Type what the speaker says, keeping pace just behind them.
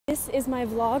is my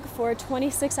vlog for a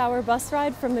 26-hour bus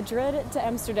ride from Madrid to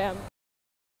Amsterdam.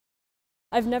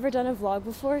 I've never done a vlog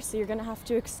before, so you're gonna have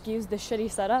to excuse the shitty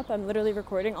setup. I'm literally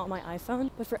recording on my iPhone.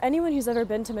 But for anyone who's ever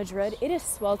been to Madrid, it is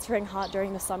sweltering hot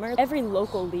during the summer. Every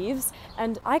local leaves,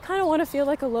 and I kind of want to feel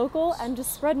like a local and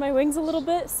just spread my wings a little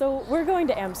bit, so we're going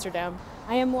to Amsterdam.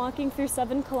 I am walking through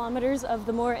 7 kilometers of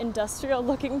the more industrial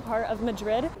looking part of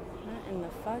Madrid. What in the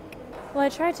fuck? Well, I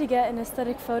tried to get an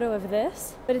aesthetic photo of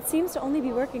this, but it seems to only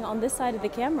be working on this side of the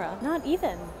camera. Not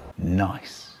even.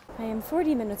 Nice. I am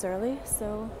 40 minutes early,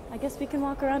 so I guess we can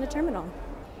walk around a terminal.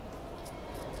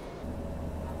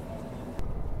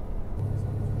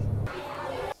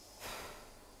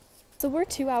 So we're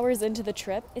 2 hours into the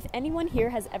trip. If anyone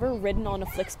here has ever ridden on a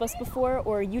Flixbus before,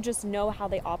 or you just know how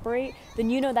they operate,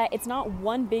 then you know that it's not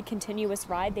one big continuous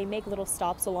ride. They make little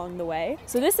stops along the way.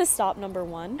 So this is stop number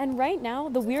 1. And right now,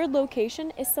 the weird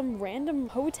location is some random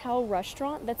hotel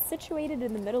restaurant that's situated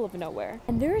in the middle of nowhere.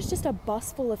 And there is just a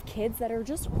bus full of kids that are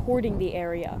just hoarding the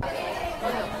area.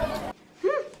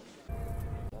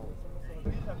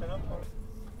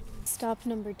 Stop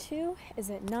number 2 is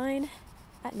at 9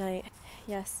 at night.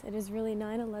 Yes, it is really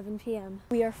 9:11 p.m.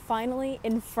 We are finally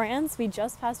in France. We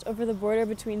just passed over the border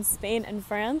between Spain and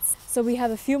France. So we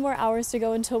have a few more hours to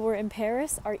go until we're in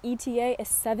Paris. Our ETA is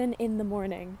 7 in the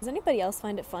morning. Does anybody else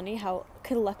find it funny how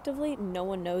collectively no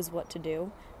one knows what to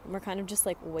do? And we're kind of just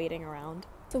like waiting around.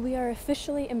 So we are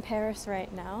officially in Paris right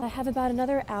now. I have about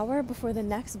another hour before the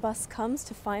next bus comes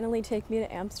to finally take me to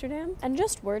Amsterdam. And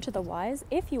just word to the wise,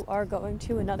 if you are going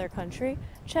to another country,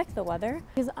 check the weather,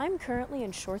 because I'm currently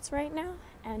in shorts right now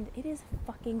and it is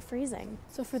fucking freezing.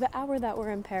 So for the hour that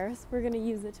we're in Paris, we're gonna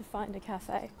use it to find a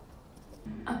cafe.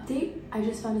 Update, I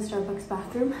just found a Starbucks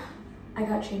bathroom. I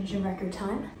got changed in record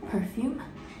time. Perfume,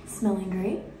 smelling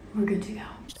great. We're good to go.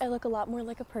 I look a lot more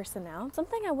like a person now.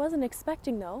 Something I wasn't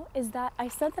expecting though is that I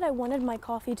said that I wanted my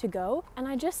coffee to go, and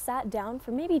I just sat down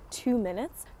for maybe 2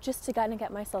 minutes just to kind of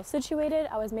get myself situated.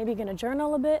 I was maybe gonna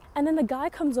journal a bit, and then the guy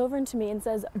comes over to me and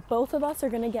says, both of us are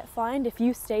gonna get fined if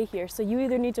you stay here, so you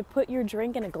either need to put your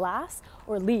drink in a glass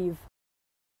or leave.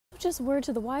 Just word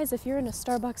to the wise, if you're in a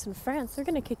Starbucks in France, they're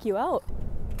gonna kick you out.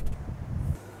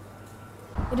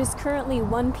 It is currently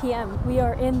 1 p.m. We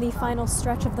are in the final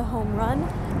stretch of the home run.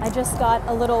 I just got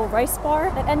a little rice bar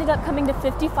that ended up coming to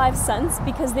 55 cents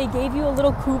because they gave you a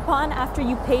little coupon after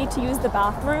you paid to use the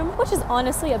bathroom, which is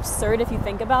honestly absurd if you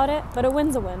think about it, but a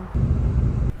win's a win.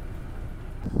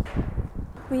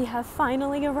 We have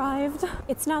finally arrived.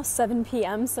 It's now 7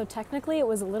 p.m., so technically it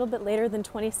was a little bit later than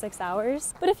 26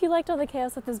 hours. But if you liked all the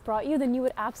chaos that this brought you, then you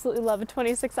would absolutely love a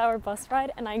 26-hour bus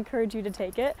ride, and I encourage you to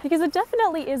take it because it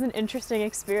definitely is an interesting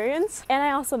experience. And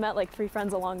I also met like 3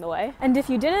 friends along the way. And if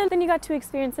you didn't, then you got to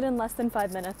experience it in less than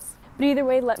 5 minutes. But either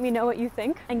way, let me know what you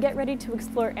think and get ready to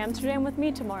explore Amsterdam with me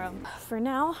tomorrow. For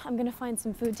now, I'm gonna find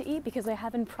some food to eat because I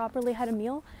haven't properly had a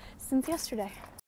meal since yesterday.